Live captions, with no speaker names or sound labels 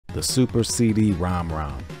the Super CD Rom.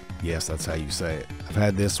 Yes, that's how you say it. I've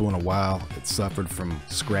had this one a while. It suffered from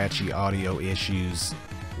scratchy audio issues.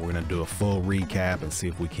 We're gonna do a full recap and see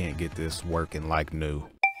if we can't get this working like new.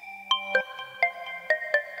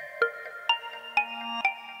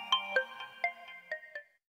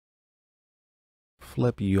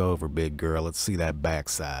 Flip you over, big girl. Let's see that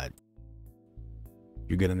backside.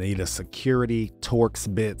 You're gonna need a security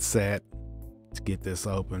Torx bit set to get this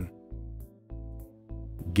open.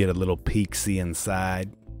 Get a little peek-see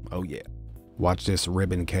inside. Oh yeah. Watch this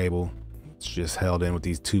ribbon cable. It's just held in with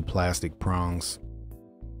these two plastic prongs.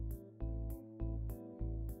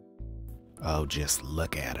 Oh, just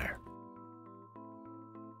look at her.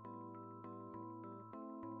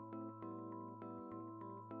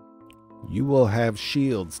 You will have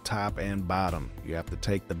shields top and bottom. You have to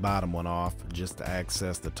take the bottom one off just to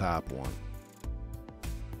access the top one.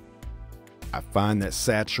 I find that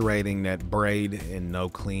saturating that braid in no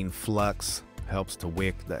clean flux helps to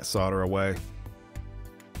wick that solder away.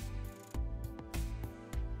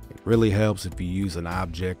 It really helps if you use an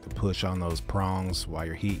object to push on those prongs while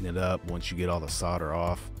you're heating it up once you get all the solder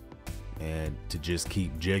off, and to just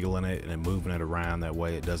keep jiggling it and moving it around. That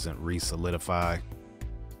way it doesn't re-solidify.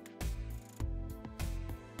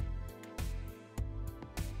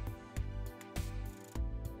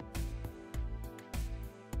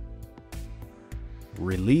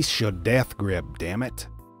 Release your death grip, damn it.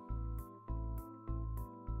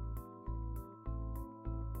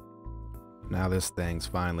 Now this thing's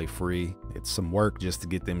finally free. It's some work just to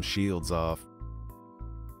get them shields off.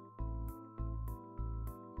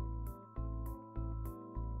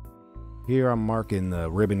 Here I'm marking the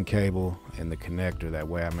ribbon cable and the connector. That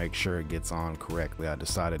way I make sure it gets on correctly. I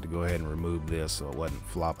decided to go ahead and remove this so it wasn't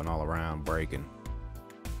flopping all around, breaking.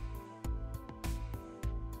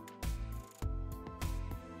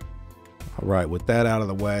 Alright, with that out of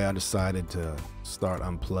the way, I decided to start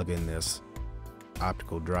unplugging this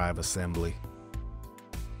optical drive assembly.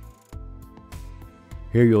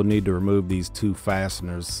 Here you'll need to remove these two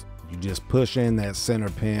fasteners. You just push in that center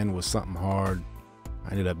pin with something hard.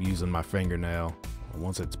 I ended up using my fingernail.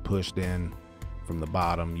 Once it's pushed in from the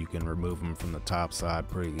bottom, you can remove them from the top side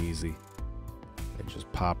pretty easy. They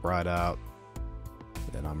just pop right out.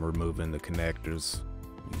 Then I'm removing the connectors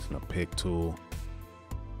using a pick tool.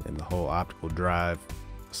 And the whole optical drive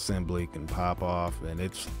assembly can pop off, and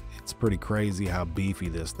it's pretty crazy how beefy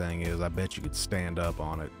this thing is. I bet you could stand up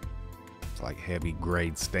on it. It's like heavy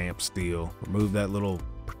grade stamped steel. Remove that little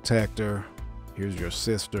protector. Here's your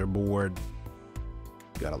sister board.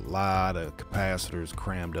 Got a lot of capacitors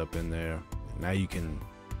crammed up in there. And now you can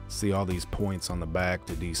see all these points on the back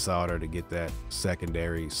to desolder to get that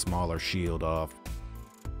secondary smaller shield off.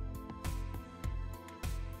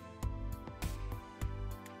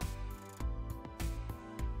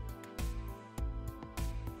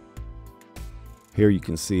 Here you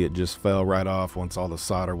can see it just fell right off once all the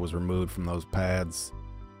solder was removed from those pads.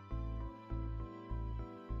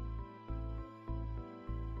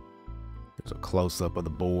 There's a close-up of the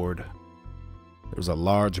board. There's a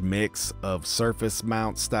large mix of surface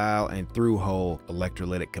mount style and through-hole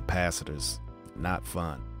electrolytic capacitors. Not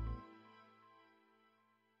fun.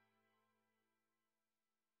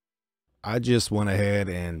 I just went ahead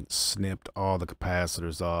and snipped all the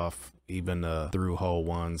capacitors off, even the through-hole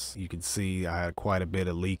ones. You can see I had quite a bit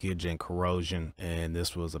of leakage and corrosion, and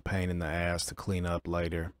this was a pain in the ass to clean up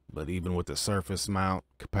later. But even with the surface mount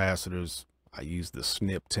capacitors, I used the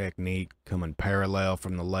snip technique. Coming parallel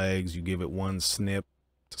from the legs, you give it one snip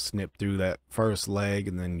to snip through that first leg,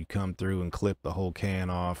 and then you come through and clip the whole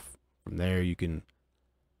can off. From there you can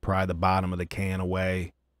pry the bottom of the can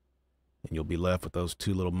away, and you'll be left with those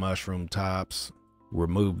two little mushroom tops.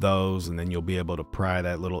 Remove those, and then you'll be able to pry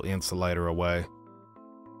that little insulator away.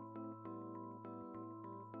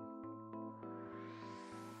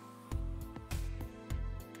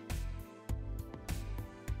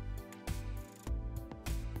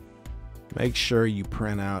 Make sure you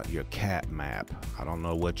print out your cat map. I don't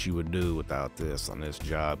know what you would do without this on this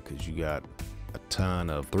job, because you got a ton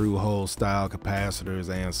of through-hole style capacitors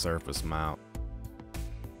and surface mount.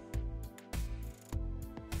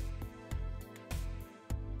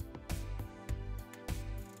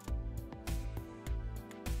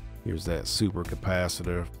 Here's that super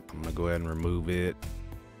capacitor. I'm gonna go ahead and remove it.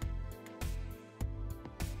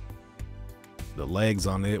 The legs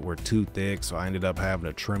on it were too thick, so I ended up having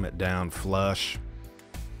to trim it down flush.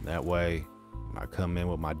 That way, when I come in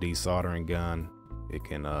with my desoldering gun, it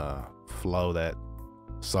can flow that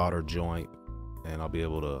solder joint, and I'll be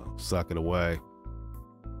able to suck it away.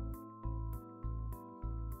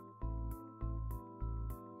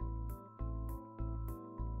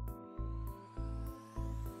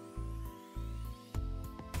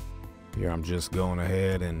 Here I'm just going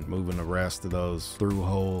ahead and moving the rest of those through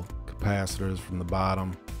hole capacitors from the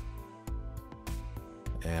bottom.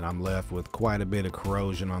 And I'm left with quite a bit of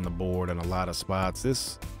corrosion on the board in a lot of spots.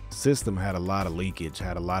 This system had a lot of leakage,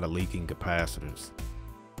 had a lot of leaking capacitors.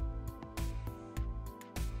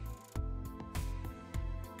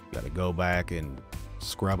 Got to go back and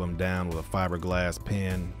scrub them down with a fiberglass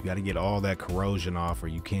pen. You got to get all that corrosion off or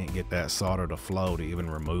you can't get that solder to flow to even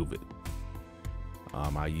remove it.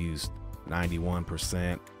 I used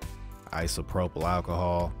 91% isopropyl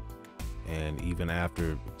alcohol, and even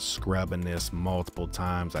after scrubbing this multiple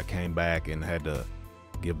times, I came back and had to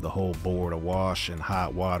give the whole board a wash in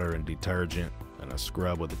hot water and detergent and a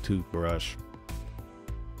scrub with a toothbrush.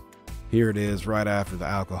 Here it is right after the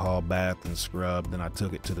alcohol bath and scrub. Then I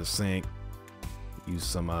took it to the sink, used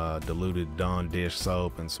some diluted Dawn dish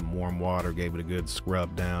soap and some warm water, gave it a good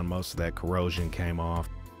scrub down. Most of that corrosion came off.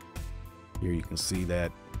 Here you can see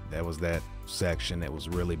that was that section that was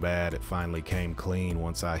really bad. It finally came clean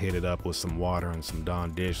once I hit it up with some water and some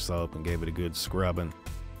Dawn dish soap and gave it a good scrubbing.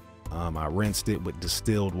 I rinsed it with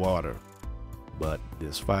distilled water, but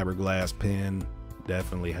this fiberglass pen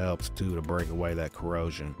definitely helps too to break away that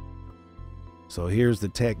corrosion. So here's the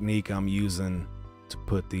technique I'm using to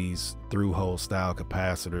put these through hole style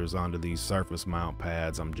capacitors onto these surface mount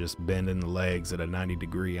pads. I'm just bending the legs at a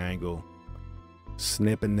 90-degree angle,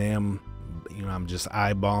 snipping them. You know, I'm just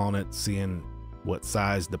eyeballing it, seeing what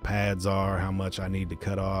size the pads are, how much I need to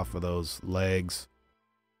cut off for those legs.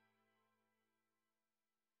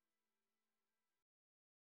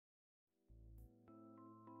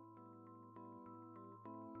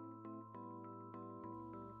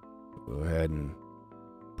 Go ahead and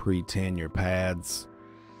pre-tin your pads,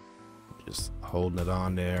 just holding it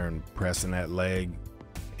on there and pressing that leg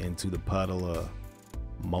into the puddle of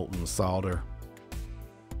molten solder.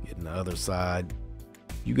 Getting the other side.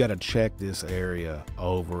 You got to check this area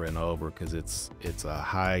over and over because it's a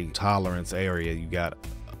high tolerance area. You got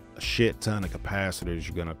a shit ton of capacitors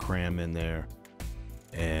you're gonna cram in there,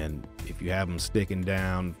 and if you have them sticking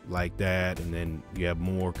down like that and then you have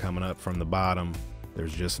more coming up from the bottom,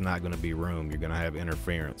 there's just not going to be room. You're going to have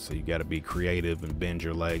interference. So you got to be creative and bend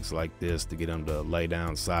your legs like this to get them to lay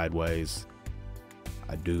down sideways.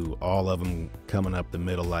 I do all of them coming up the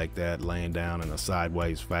middle like that, laying down in a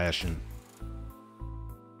sideways fashion.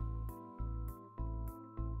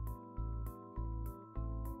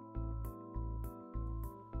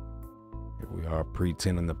 Here we are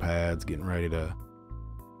pre-tinning the pads, getting ready to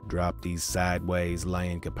drop these sideways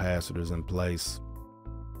laying capacitors in place.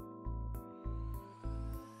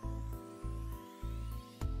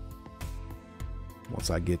 Once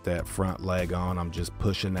I get that front leg on, I'm just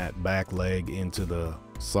pushing that back leg into the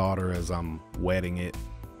solder as I'm wetting it.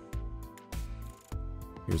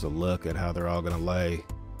 Here's a look at how they're all gonna lay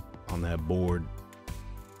on that board.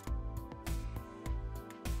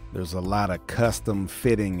 There's a lot of custom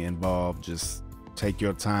fitting involved. Just take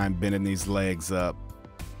your time bending these legs up.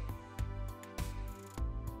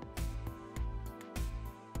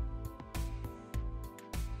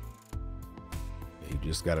 You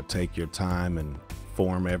just gotta take your time and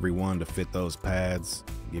form every one to fit those pads.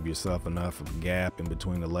 Give yourself enough of a gap in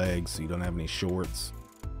between the legs so you don't have any shorts.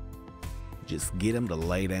 Just get them to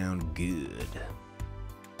lay down good.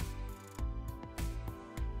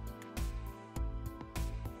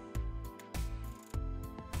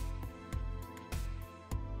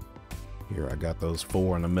 Here I got those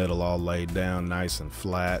four in the middle all laid down nice and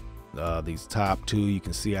flat. These top two, you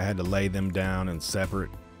can see I had to lay them down in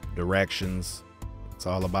separate directions. It's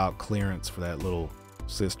all about clearance for that little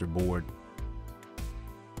sister board.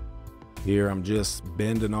 Here I'm just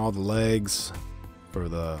bending all the legs for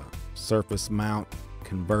the surface mount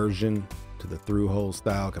conversion to the through hole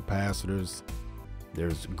style capacitors.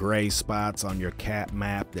 There's gray spots on your cap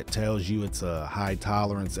map that tells you it's a high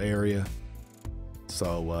tolerance area.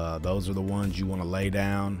 So those are the ones you want to lay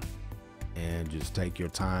down and just take your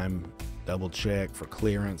time, double check for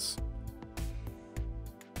clearance.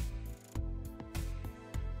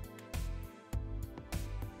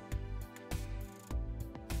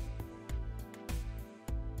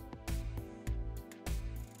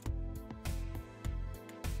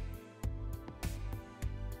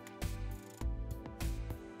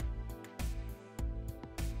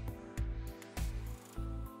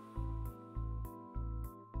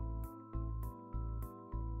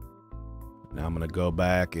 Now I'm going to go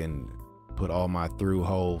back and put all my through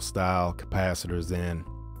hole style capacitors in.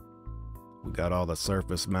 We got all the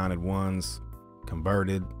surface mounted ones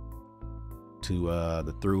converted to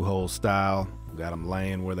the through hole style. We got them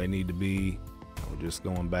laying where they need to be. We're just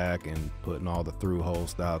going back and putting all the through hole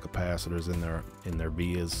style capacitors in their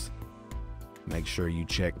vias. Make sure you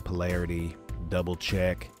check polarity, double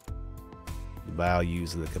check the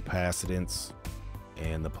values of the capacitance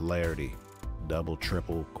and the polarity. Double,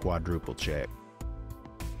 triple, quadruple check.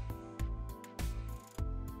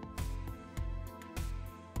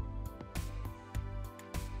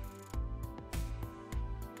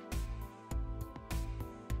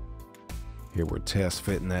 Here we're test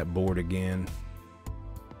fitting that board again.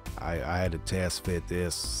 I had to test fit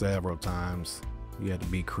this several times. You had to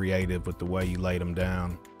be creative with the way you laid them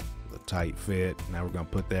down. The tight fit. Now we're going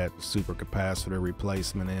to put that super capacitor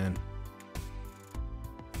replacement in.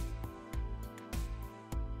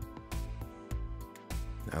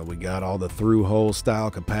 Now we got all the through hole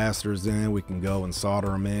style capacitors in, we can go and solder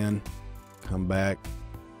them in. Come back,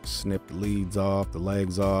 snip the leads off, the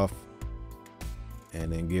legs off,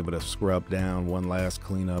 and then give it a scrub down, one last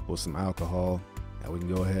cleanup with some alcohol. Now we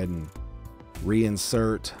can go ahead and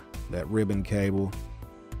reinsert that ribbon cable.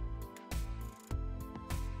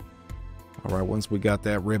 All right, once we got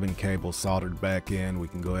that ribbon cable soldered back in, we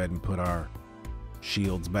can go ahead and put our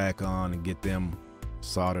shields back on and get them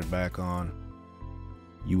soldered back on.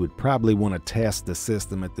 You would probably want to test the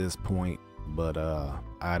system at this point, but I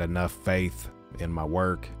had enough faith in my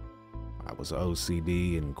work. I was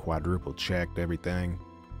OCD and quadruple checked everything.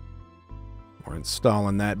 We're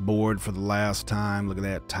installing that board for the last time. Look at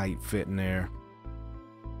that tight fit in there.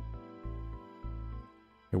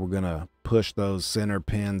 And we're gonna push those center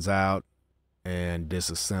pins out and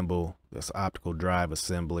disassemble this optical drive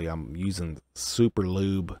assembly. I'm using super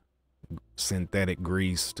lube synthetic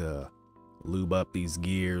grease to lube up these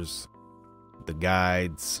gears, the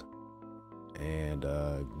guides, and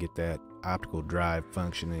get that optical drive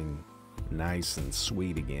functioning nice and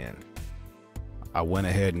sweet again. I went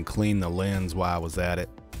ahead and cleaned the lens while I was at it.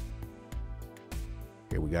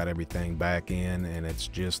 Here we got everything back in, and it's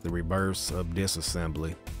just the reverse of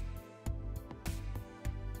disassembly.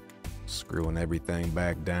 Screwing everything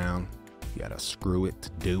back down. You gotta screw it to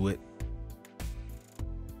do it.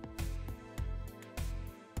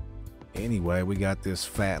 Anyway, we got this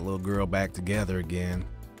fat little girl back together again.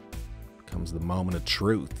 Comes the moment of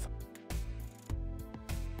truth.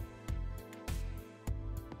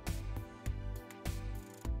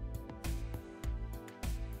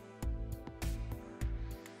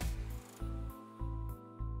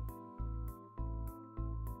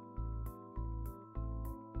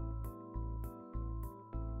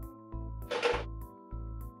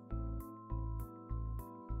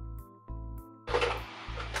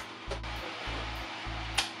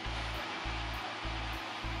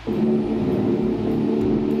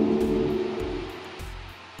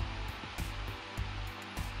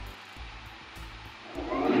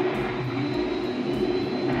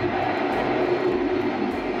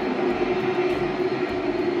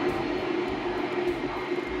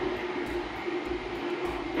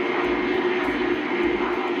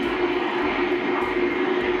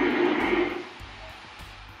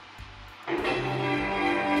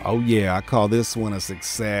 Oh yeah, I call this one a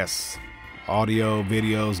success. Audio,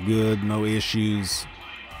 video's good, no issues.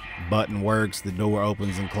 Button works, the door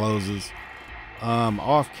opens and closes.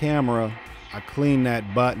 Off camera, I clean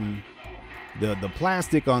that button. The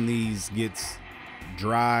plastic on these gets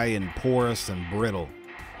dry and porous and brittle.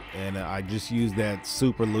 And I just use that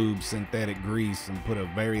super lube synthetic grease and put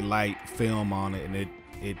a very light film on it, and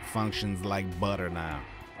it functions like butter now.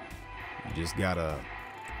 You just gotta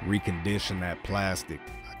recondition that plastic.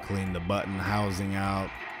 Clean the button housing out,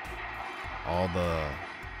 all the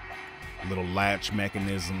little latch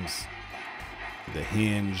mechanisms, the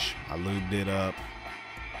hinge, I lubed it up,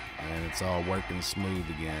 and it's all working smooth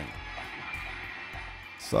again.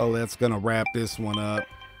 So that's gonna wrap this one up.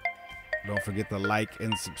 Don't forget to like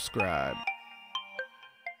and subscribe.